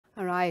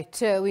All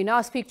right, we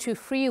now speak to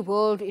Free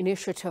World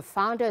Initiative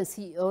founder and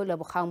CEO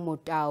Lebogang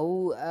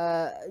Motau.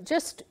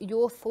 Just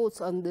your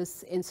thoughts on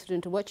this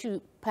incident, what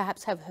you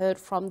perhaps have heard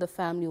from the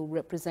family or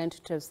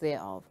representatives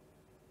thereof.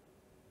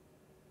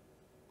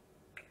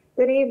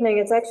 Good evening.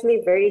 It's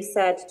actually very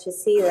sad to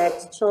see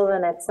that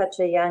children at such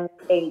a young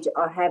age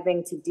are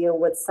having to deal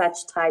with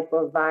such type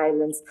of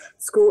violence.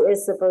 School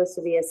is supposed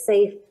to be a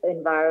safe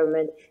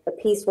environment, a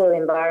peaceful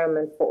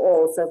environment for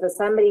all. So for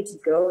somebody to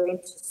go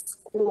into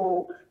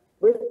school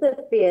with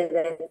the fear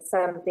that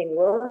something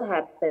will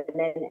happen,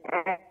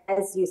 and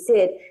as you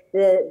said,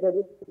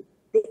 it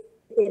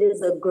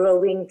is a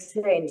growing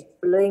trend.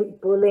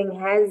 Bullying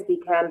has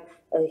become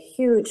a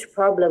huge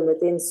problem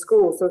within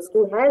school. So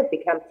school has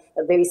become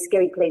a very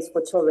scary place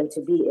for children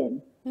to be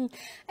in.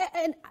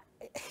 And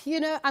you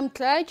know, I'm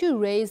glad you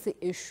raised the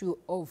issue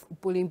of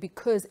bullying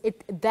because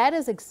that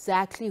is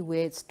exactly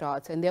where it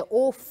starts, and there are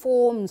all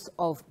forms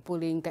of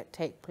bullying that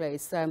take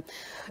place.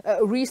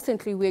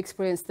 Recently, we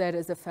experienced that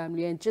as a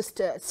family, and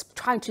just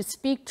trying to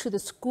speak to the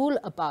school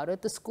about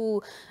it, the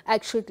school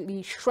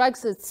actually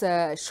shrugs its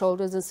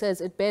shoulders and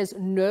says it bears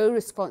no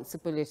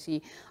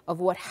responsibility of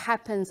what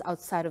happens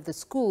outside of the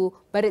school,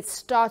 but it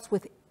starts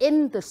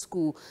within the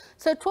school.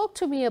 So talk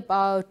to me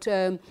about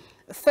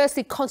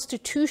firstly,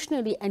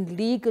 constitutionally and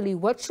legally,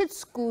 what should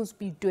schools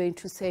be doing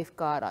to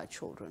safeguard our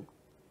children?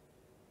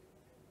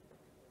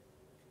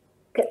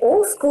 Okay,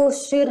 all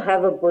schools should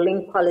have a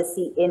bullying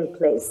policy in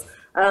place.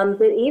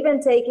 But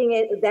even taking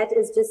it, that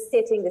is just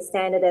setting the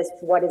standard as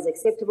to what is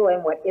acceptable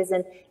and what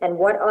isn't, and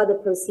what are the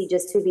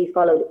procedures to be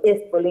followed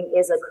if bullying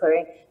is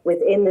occurring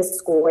within the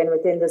school and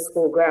within the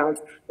school grounds.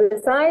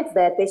 Besides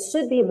that, there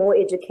should be more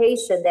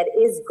education that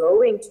is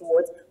going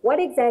towards what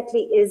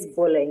exactly is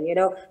bullying. You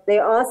know,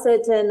 there are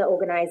certain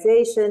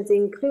organizations,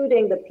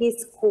 including the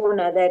Peace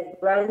Corner, that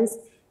runs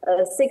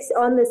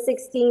on the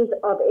 16th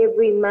of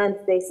every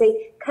month. They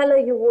say color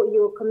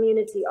your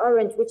community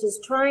orange, which is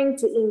trying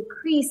to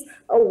increase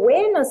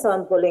awareness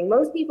on bullying.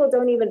 Most people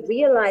don't even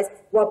realize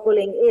what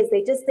bullying is.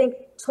 They just think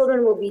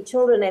children will be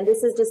children and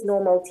this is just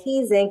normal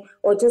teasing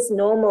or just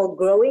normal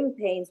growing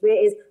pains,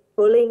 whereas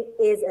bullying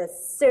is a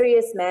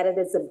serious matter,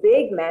 it's a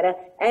big matter,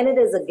 and it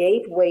is a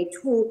gateway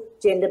to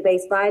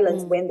gender-based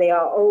violence when they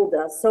are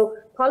older. So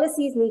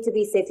policies need to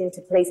be set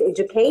into place.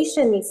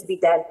 Education needs to be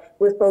done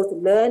with both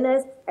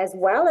learners as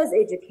well as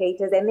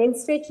educators, and then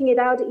stretching it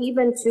out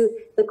even to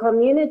the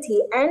community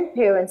and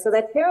parents, so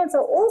that parents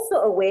are also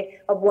aware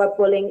of what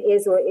bullying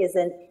is or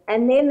isn't.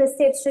 And then the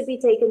steps should be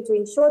taken to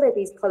ensure that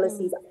these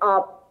policies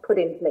are put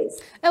in place.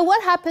 And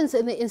what happens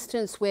in the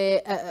instance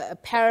where a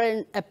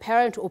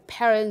parent or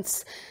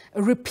parents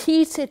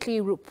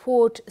repeatedly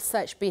report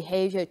such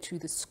behavior to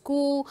the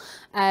school,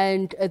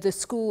 and the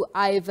school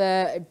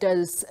either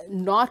does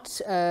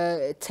not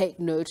take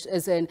note,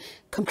 as in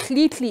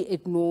completely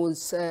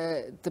ignores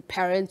the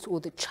parent or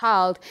the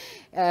child,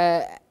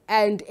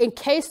 and in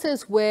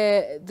cases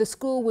where the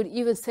school would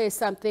even say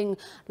something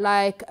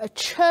like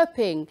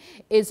chirping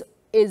is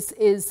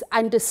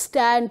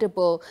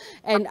understandable,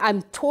 and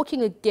I'm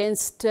talking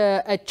against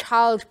a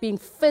child being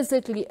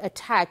physically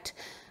attacked.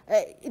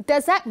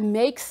 Does that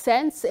make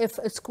sense if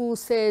a school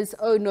says,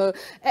 oh no,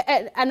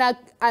 and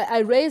I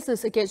raise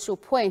this against your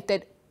point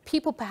that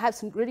people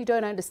perhaps really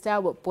don't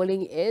understand what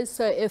bullying is.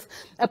 So if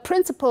a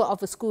principal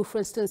of a school, for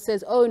instance,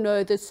 says, oh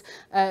no, this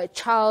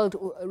child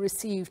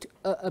received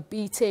a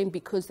beating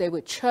because they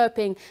were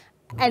chirping,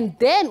 and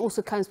then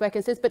also comes back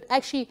and says, but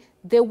actually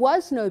there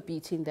was no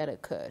beating that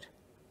occurred.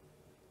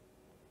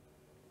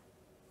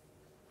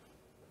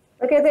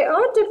 Okay, there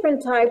are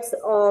different types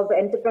of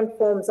and different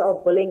forms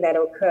of bullying that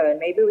occur.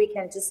 Maybe we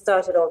can just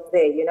start it off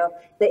there. You know,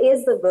 there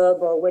is the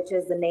verbal, which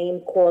is the name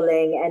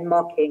calling and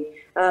mocking.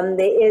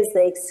 There is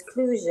the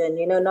exclusion,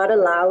 you know, not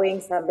allowing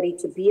somebody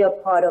to be a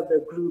part of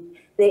the group.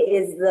 There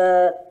is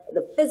the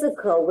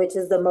physical, which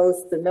is the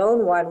most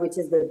known one, which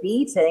is the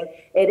beating.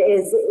 It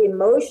is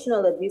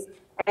emotional abuse.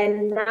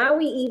 And now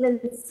we even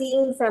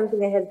seeing something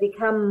that has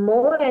become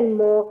more and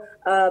more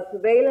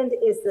prevalent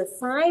is the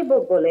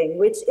cyberbullying,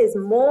 which is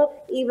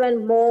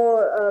even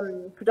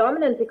more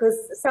predominant, because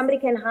somebody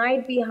can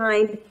hide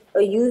behind a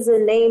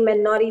username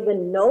and not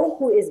even know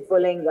who is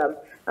bullying them.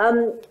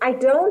 I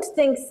don't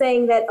think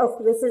saying that, oh,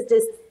 this is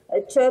just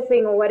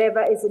chirping or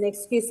whatever is an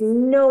excuse.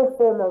 No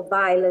form of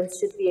violence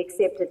should be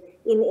accepted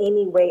in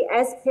any way.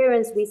 As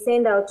parents, we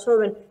send our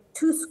children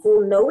to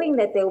school knowing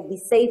that they will be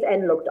safe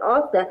and looked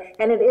after,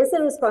 and it is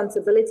a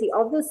responsibility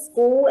of the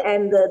school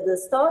and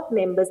the staff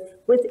members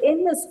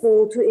within the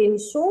school to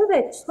ensure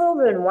that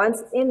children,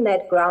 once in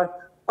that ground,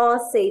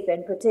 are safe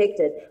and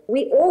protected.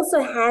 We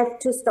also have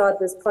to start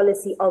this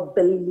policy of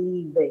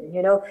believing.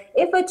 You know,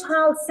 if a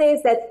child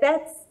says that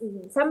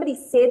somebody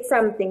said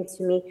something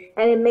to me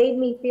and it made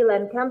me feel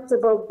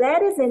uncomfortable,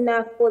 that is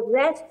enough for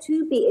that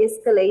to be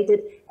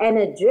escalated and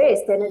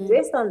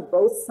addressed on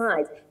both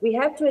sides. We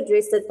have to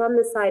address it from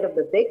the side of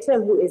the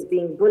victim who is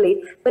being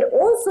bullied, but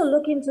also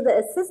look into the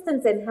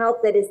assistance and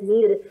help that is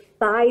needed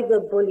by the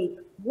bully.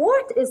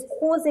 What is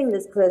causing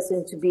this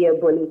person to be a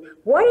bully?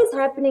 What is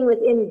happening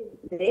within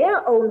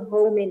their own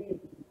home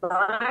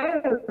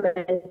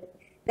environment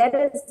that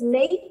is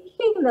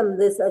making them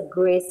this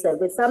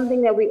aggressive. It's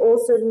something that we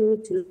also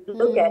need to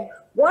look at.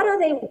 What are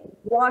they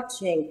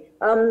watching?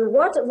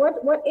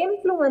 What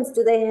influence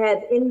do they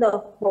have in the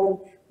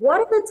home? What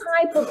are the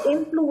type of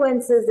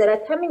influences that are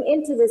coming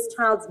into this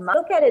child's mind?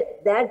 Look at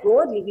it that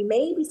broadly. We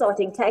may be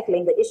starting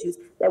tackling the issues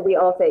that we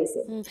are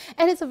facing.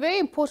 And it's a very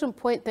important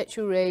point that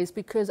you raise,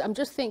 because I'm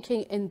just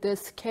thinking in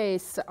this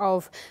case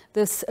of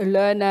this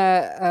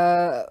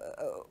learner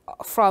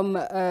from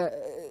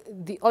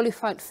the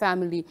Olifant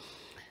family,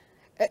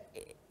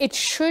 it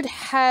should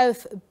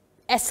have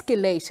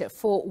escalated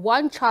for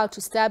one child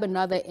to stab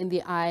another in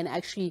the eye and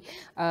actually,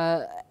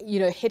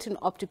 hit an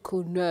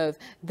optical nerve.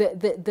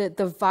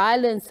 The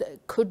violence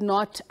could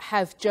not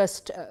have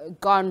just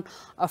gone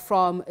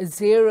from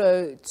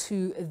 0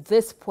 to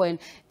this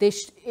point.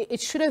 It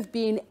should have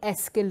been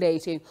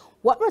escalating.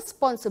 What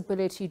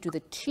responsibility do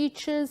the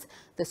teachers,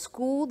 the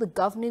school, the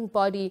governing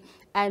body,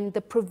 and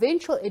the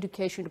provincial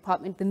education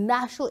department, the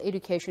national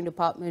education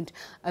department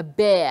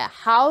bear?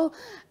 How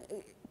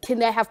can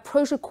they have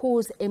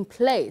protocols in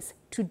place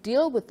to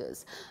deal with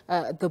this,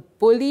 the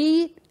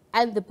bully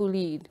and the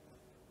bullied?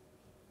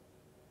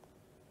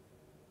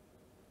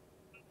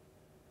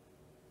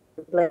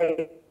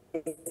 The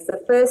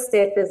first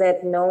step is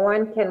that no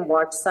one can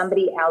watch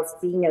somebody else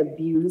being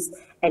abused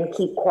and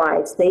keep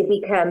quiet. They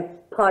become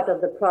part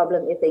of the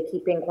problem if they're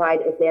keeping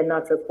quiet, if they're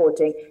not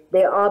reporting.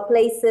 There are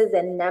places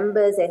and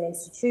numbers and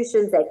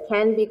institutions that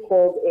can be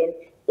called in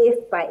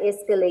if by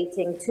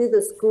escalating to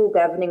the school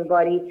governing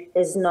body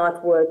is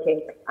not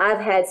working. I've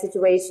had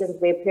situations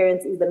where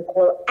parents even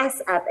call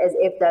us up as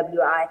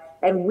FWI,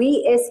 and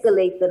we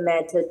escalate the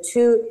matter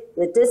to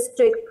the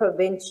district,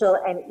 provincial,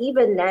 and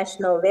even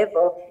national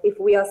level if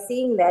we are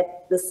seeing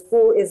that the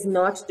school is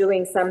not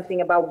doing something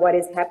about what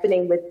is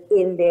happening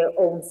within their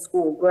own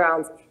school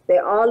grounds.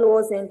 There are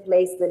laws in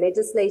place. The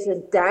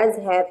legislation does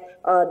have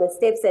the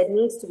steps that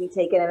needs to be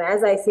taken. And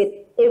as I said,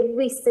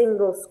 every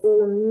single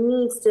school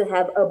needs to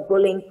have a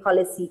bullying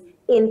policy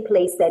in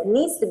place that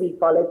needs to be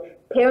followed.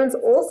 Parents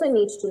also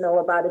need to know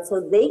about it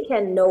so they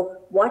can know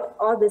what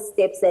are the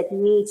steps that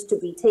need to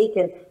be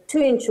taken to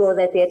ensure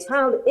that their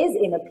child is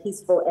in a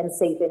peaceful and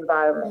safe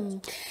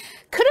environment.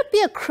 Could it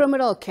be a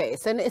criminal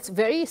case? And it's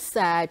very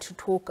sad to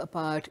talk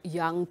about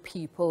young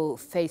people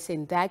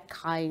facing that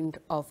kind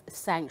of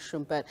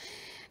sanction, but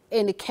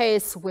in a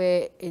case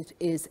where it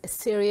is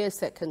serious,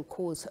 that can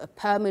cause a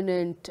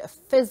permanent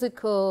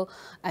physical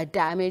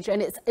damage.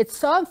 And it's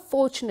so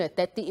unfortunate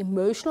that the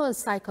emotional and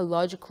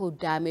psychological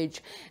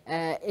damage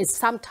is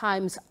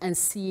sometimes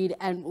unseen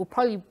and will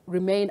probably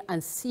remain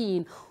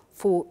unseen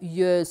for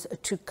years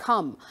to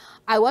come.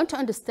 I want to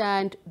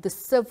understand the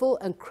civil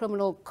and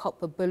criminal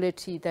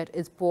culpability that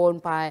is borne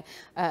by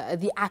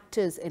the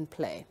actors in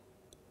play.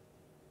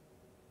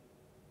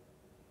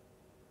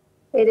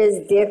 It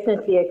is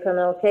definitely a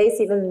criminal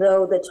case. Even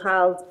though the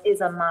child is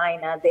a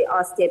minor, there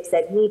are steps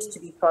that need to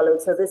be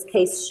followed. So this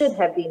case should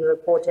have been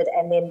reported,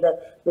 and then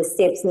the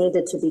steps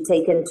needed to be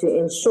taken to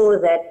ensure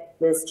that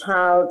this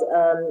child,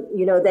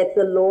 that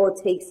the law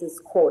takes its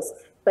course.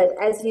 But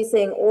as you're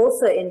saying,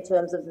 also in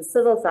terms of the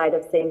civil side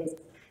of things,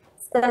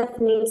 stuff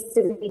needs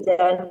to be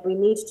done. We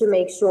need to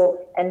make sure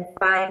and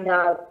find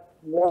out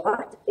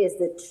what is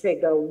the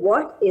trigger,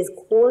 what is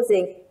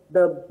causing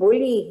the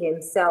bully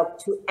himself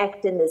to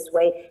act in this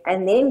way,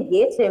 and then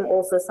get him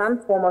also some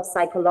form of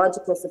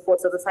psychological support.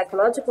 So the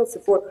psychological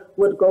support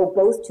would go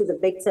both to the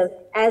victim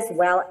as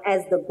well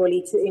as the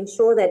bully to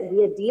ensure that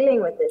we are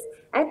dealing with this.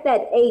 At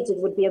that age, it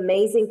would be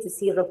amazing to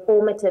see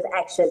reformative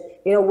action,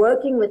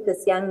 working with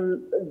this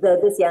young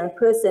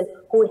person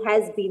who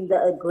has been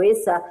the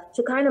aggressor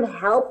to kind of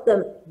help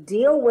them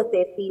deal with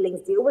their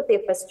feelings, deal with their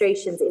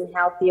frustrations in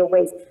healthier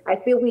ways. I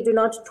feel we do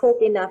not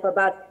talk enough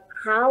about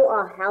how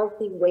are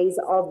healthy ways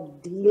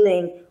of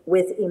dealing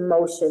with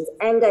emotions.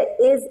 Anger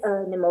is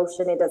an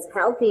emotion, it is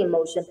healthy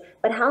emotion,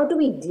 but how do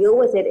we deal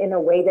with it in a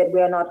way that we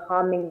are not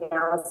harming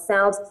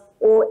ourselves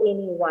or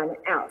anyone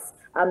else?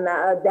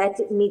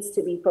 That needs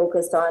to be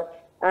focused on.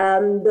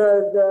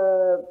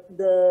 The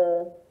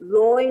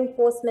law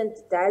enforcement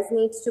does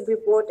need to be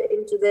brought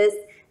into this.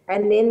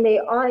 And then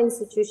there are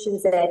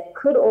institutions that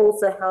could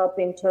also help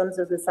in terms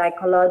of the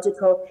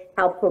psychological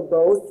help for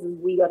both.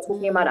 We are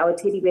talking about our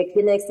teddy bear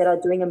clinics that are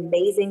doing an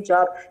amazing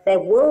job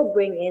that will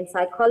bring in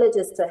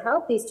psychologists to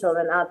help these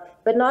children out,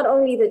 but not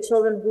only the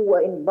children who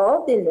were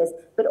involved in this,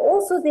 but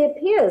also their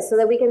peers, so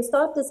that we can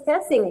start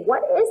discussing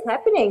what is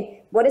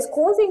happening, what is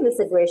causing this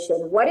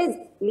aggression, what is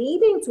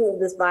leading to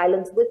this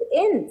violence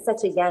within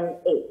such a young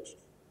age.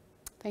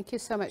 Thank you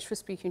so much for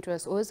speaking to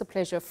us. Always a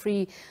pleasure.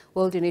 Free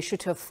World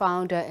Initiative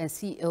founder and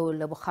CEO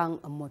Lebogang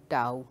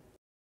Motau.